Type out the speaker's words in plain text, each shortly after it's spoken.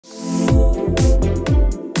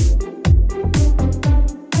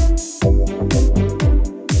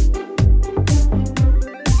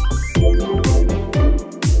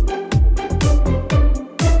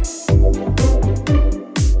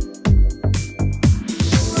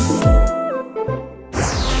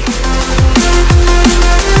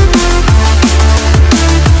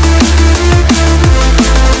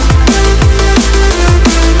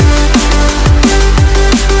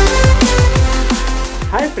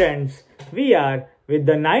friends, we are with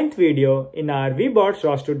the 9th video in our Webots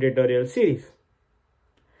ROS2 tutorial series.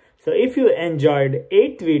 So if you enjoyed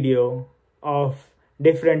 8th video of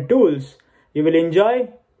different tools, you will enjoy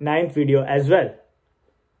 9th video as well,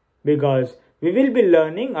 because we will be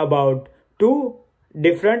learning about two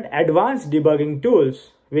different advanced debugging tools,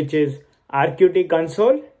 which is RQT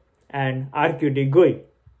console and RQT GUI.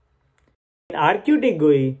 RQT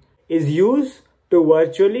GUI is used to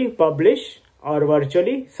virtually publish or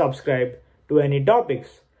virtually subscribe to any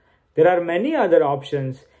topics. There are many other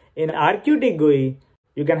options in RQT GUI.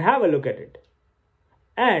 You can have a look at it.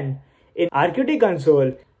 And in RQT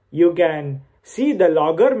console, you can see the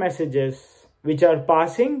logger messages which are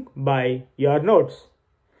passing by your nodes.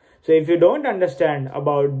 So if you don't understand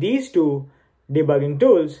about these two debugging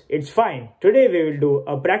tools, it's fine. Today we will do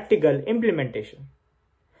a practical implementation.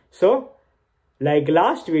 So, like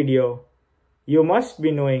last video, you must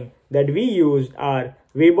be knowing that we used our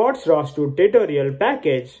Webots ROS2 tutorial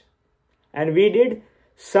package and we did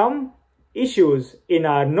some issues in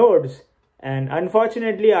our nodes, and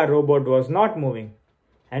unfortunately our robot was not moving.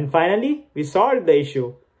 And finally we solved the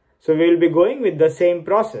issue. So we will be going with the same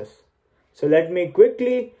process. So let me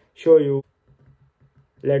quickly show you.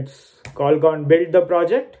 Let's build the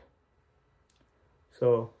project.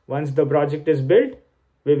 So once the project is built,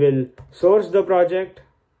 we will source the project.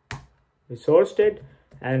 We sourced it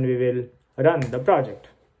and we will run the project.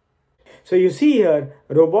 So you see here,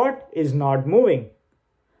 robot is not moving.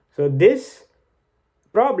 So this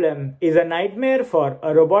problem is a nightmare for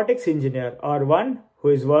a robotics engineer or one who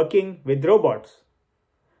is working with robots.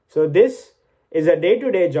 So this is a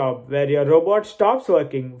day-to-day job where your robot stops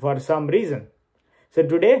working for some reason. So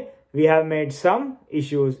today we have made some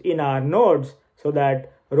issues in our nodes so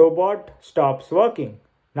that robot stops working.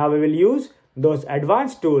 Now we will use those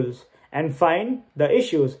advanced tools and find the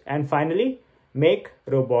issues and finally make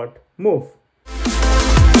robot move.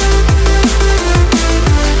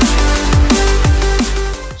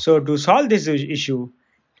 So to solve this issue,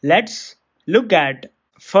 let's look at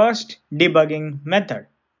first debugging method.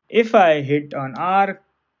 If I hit on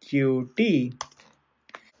RQT,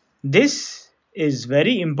 this is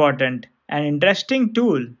very important and interesting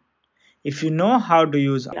tool. If you know how to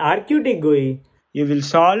use RQT GUI, you will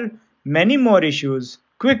solve many more issues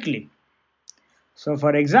quickly. So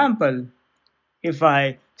for example, if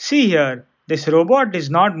I see here, this robot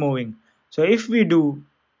is not moving. So if we do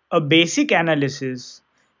a basic analysis,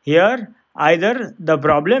 here either the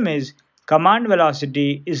problem is command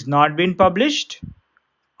velocity is not being published,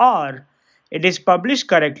 or it is published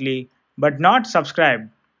correctly but not subscribed.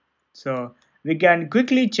 So we can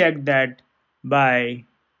quickly check that by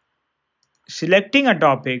selecting a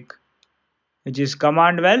topic which is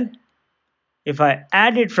command vel. If I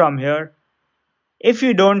add it from here, if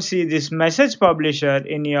you don't see this message publisher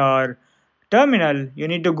in your terminal, you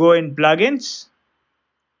need to go in plugins,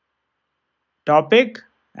 topic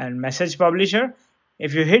and message publisher.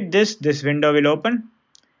 If you hit this window will open.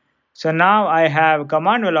 So now I have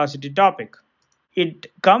command velocity topic.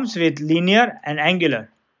 It comes with linear and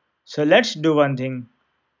angular. So let's do one thing.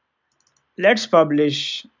 Let's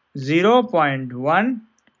publish 0.1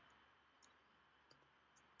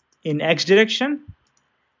 in X direction,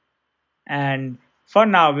 and for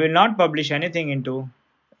now we will not publish anything into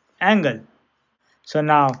angle. So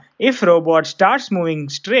now if robot starts moving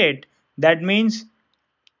straight, that means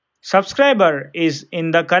subscriber is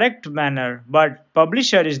in the correct manner but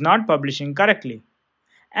publisher is not publishing correctly.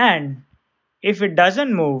 And if it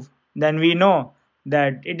doesn't move, then we know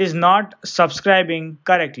that it is not subscribing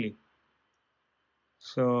correctly.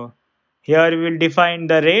 So here we will define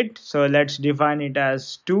the rate. So let's define it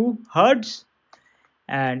as 2 Hz.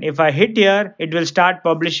 And if I hit here, it will start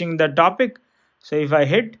publishing the topic. So if I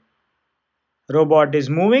hit, robot is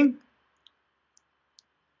moving.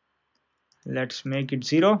 Let's make it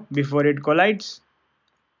 0 before it collides.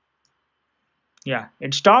 Yeah,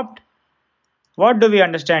 it stopped. What do we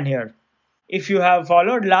understand here? If you have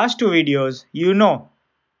followed last 2 videos, you know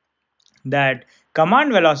that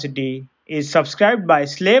command velocity is subscribed by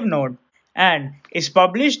slave node and is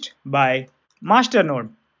published by master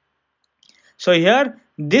node. So here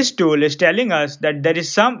this tool is telling us that there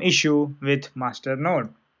is some issue with master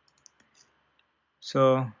node.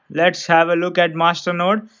 So let's have a look at master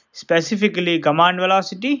node, specifically command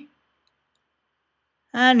velocity.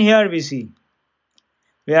 And here we see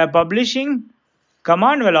we are publishing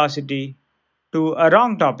command velocity to a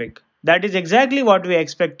wrong topic. That is exactly what we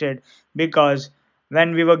expected, because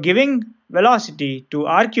when we were giving velocity to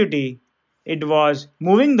RQT, it was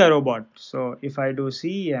moving the robot. So if I do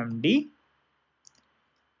CMD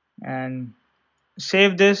and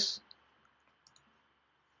save this,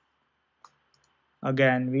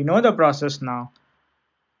 Again, we know the process now.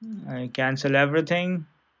 I cancel everything.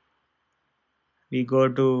 We go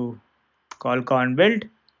to call con build.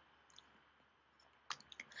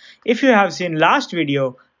 If you have seen last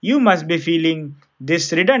video, you must be feeling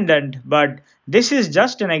this redundant, but this is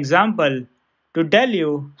just an example to tell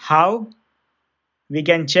you how we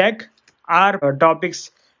can check our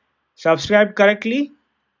topics subscribed correctly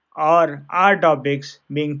or our topics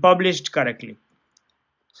being published correctly.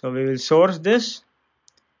 So we will source this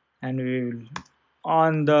and we will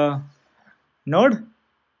on the node.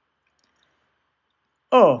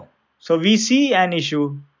 Oh, so we see an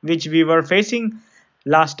issue which we were facing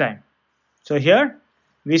last time. So here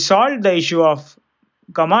we solved the issue of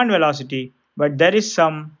command velocity, but there is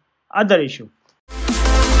some other issue.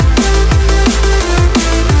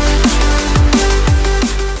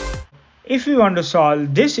 If we want to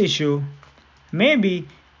solve this issue, maybe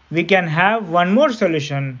we can have one more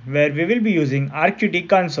solution where we will be using RQT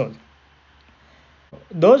console.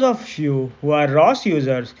 Those of you who are ROS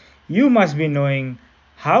users, you must be knowing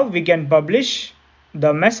how we can publish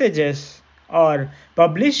the messages or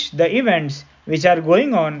publish the events which are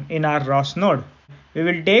going on in our ROS node. We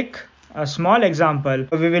will take a small example.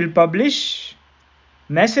 We will publish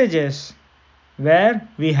messages where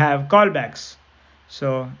we have callbacks.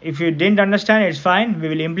 So if you didn't understand, it's fine. We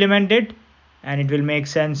will implement it and it will make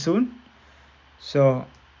sense soon. So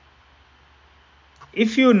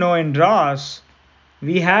if you know in ROS,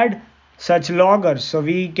 we had such loggers. So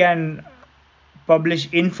we can publish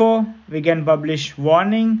info, we can publish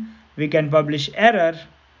warning, we can publish error,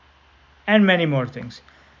 and many more things.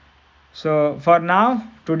 So for now,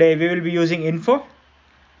 today we will be using info.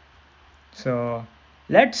 So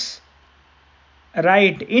let's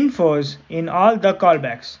write infos in all the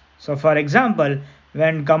callbacks. So for example,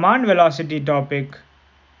 when command velocity topic,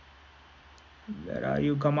 where are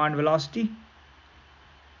you, command velocity?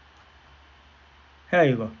 Here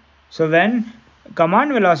you go. So when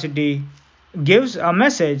command velocity gives a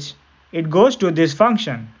message, it goes to this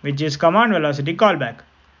function which is command velocity callback.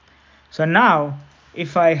 So now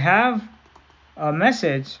if I have a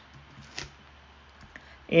message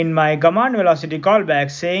in my command velocity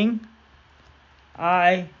callback saying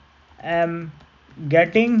I am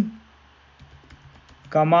getting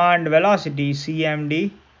command velocity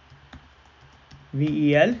CMD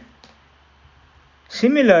VEL.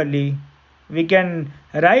 Similarly, we can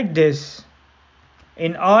write this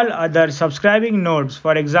in all other subscribing nodes.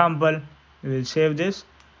 For example, we will save this.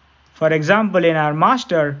 For example, in our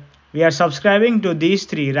master, we are subscribing to these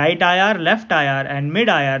three: right IR, left IR, and mid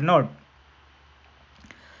IR node.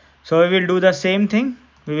 So we will do the same thing.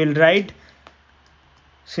 We will write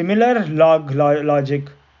similar logic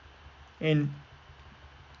in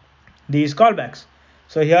these callbacks.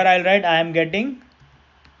 So here I'll write I am getting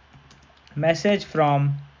message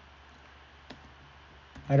from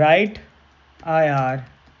right IR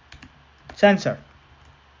sensor.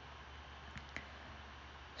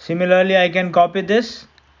 Similarly, I can copy this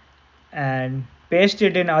and paste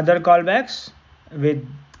it in other callbacks with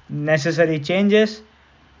necessary changes,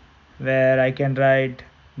 where I can write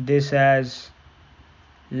this as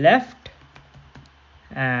left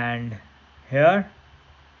and here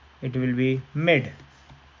it will be mid.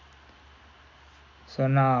 So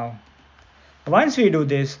now once we do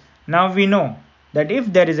this, now we know that if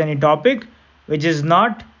there is any topic which is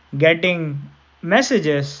not getting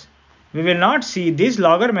messages, we will not see these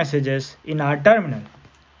logger messages in our terminal.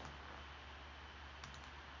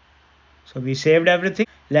 So we saved everything.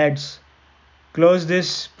 Let's close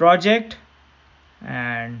this project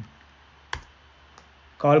and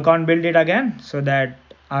call con build it again so that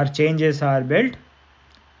our changes are built.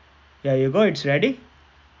 Here you go, it's ready.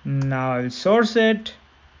 Now I'll source it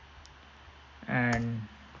and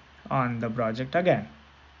on the project again.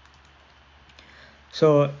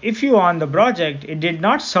 So if you on the project, it did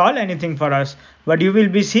not solve anything for us, but you will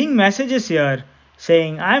be seeing messages here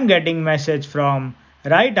saying I am getting message from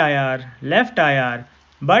right IR, left IR,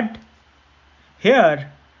 but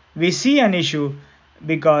here we see an issue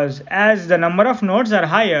because as the number of nodes are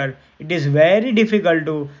higher, it is very difficult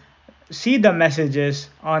to see the messages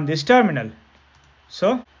on this terminal.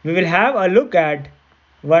 So we will have a look at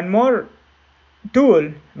one more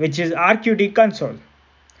tool, which is RQT console.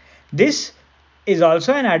 This is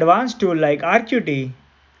also an advanced tool like RQT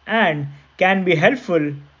and can be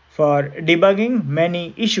helpful for debugging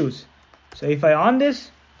many issues. So if I on this,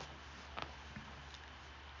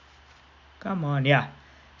 come on, yeah.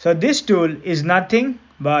 So this tool is nothing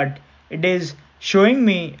but it is showing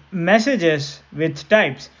me messages with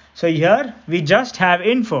types. So here we just have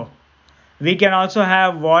info. We can also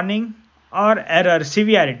have warning or error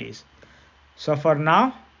severities. So for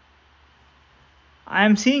now, I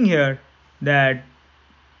am seeing here that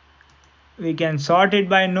we can sort it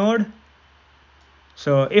by node.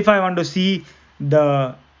 So if I want to see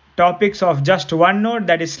the topics of just one node,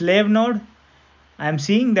 that is slave node, I am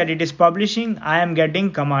seeing that it is publishing. I am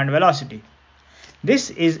getting command velocity.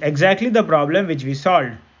 This is exactly the problem which we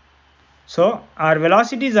solved. So our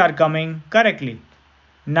velocities are coming correctly.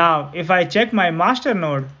 Now if I check my master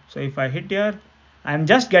node, so if I hit here, I am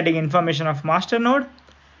just getting information of master node,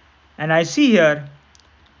 and I see here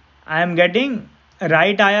I am getting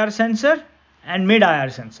right IR sensor and mid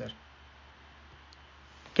IR sensor.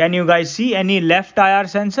 Can you guys see any left IR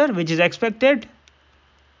sensor which is expected?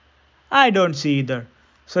 I don't see either.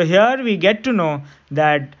 So here we get to know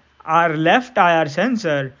that our left IR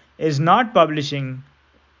sensor is not publishing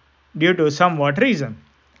due to somewhat reason.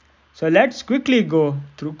 So let's quickly go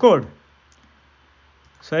through code.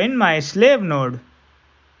 So in my slave node,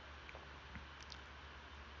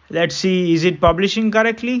 let's see, is it publishing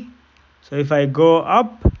correctly? So if I go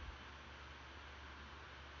up,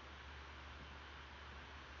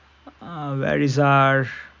 where is our,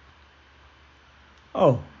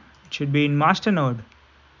 oh, it should be in master node.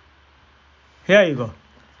 Here you go.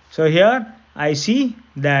 So here I see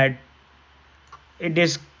that it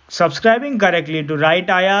is subscribing correctly to right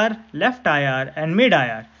IR, left IR and mid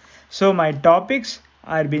IR. So my topics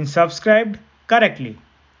are being subscribed correctly.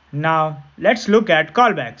 Now let's look at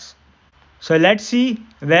callbacks. So let's see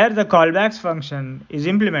where the callbacks function is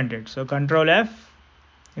implemented. So Control F,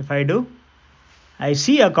 if I do, I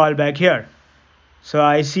see a callback here. So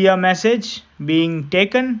I see a message being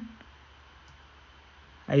taken.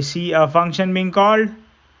 I see a function being called,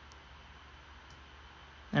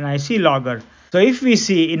 and I see logger. So if we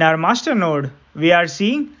see in our master node, we are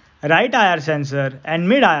seeing right IR sensor and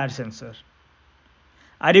mid IR sensor.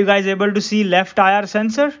 Are you guys able to see left IR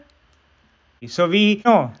sensor? So we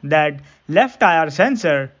know that left IR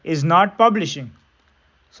sensor is not publishing.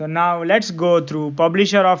 So now let's go through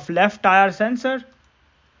publisher of left IR sensor.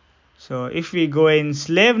 So if we go in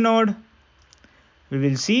slave node, we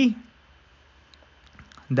will see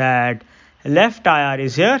that left IR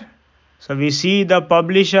is here. So we see the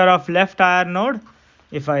publisher of left IR node.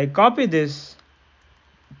 If I copy this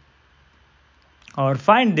or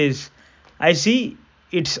find this, I see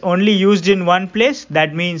it's only used in one place.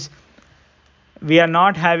 That means we are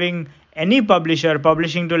not having any publisher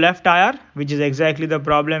publishing to left IR, which is exactly the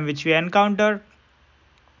problem which we encounter.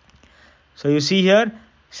 So you see here,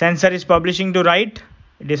 sensor is publishing to right,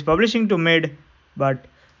 it is publishing to mid, but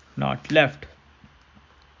not left.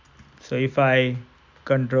 So if I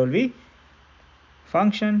Control V,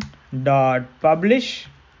 function dot publish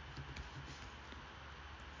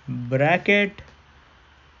bracket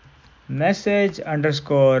message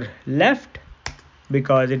underscore left,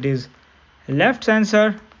 because it is left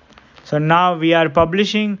sensor. So now we are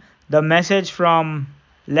publishing the message from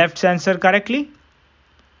left sensor correctly.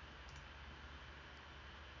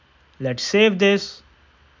 Let's save this.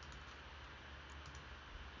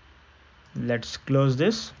 Let's close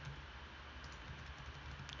this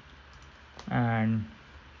and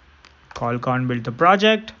call can't build the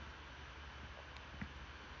project.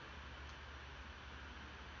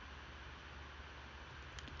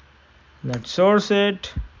 Let's source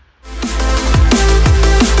it.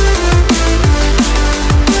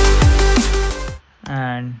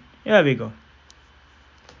 And here we go.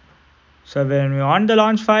 So when we on the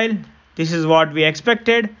launch file, this is what we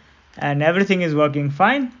expected, and everything is working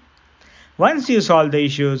fine. Once you solve the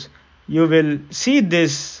issues, you will see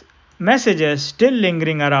this messages still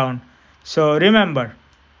lingering around. So remember,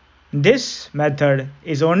 this method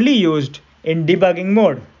is only used in debugging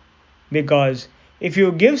mode, because if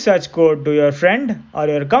you give such code to your friend or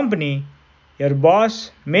your company, your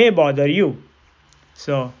boss may bother you.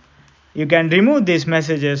 So you can remove these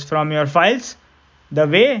messages from your files the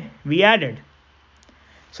way we added.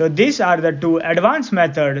 So these are the two advanced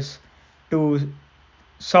methods to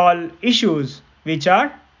solve issues, which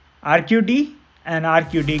are RQT and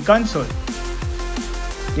RQT console.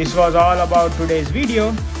 This was all about today's video.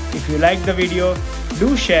 If you like the video,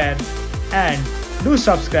 do share and do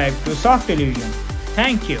subscribe to Soft Illusion.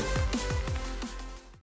 Thank you.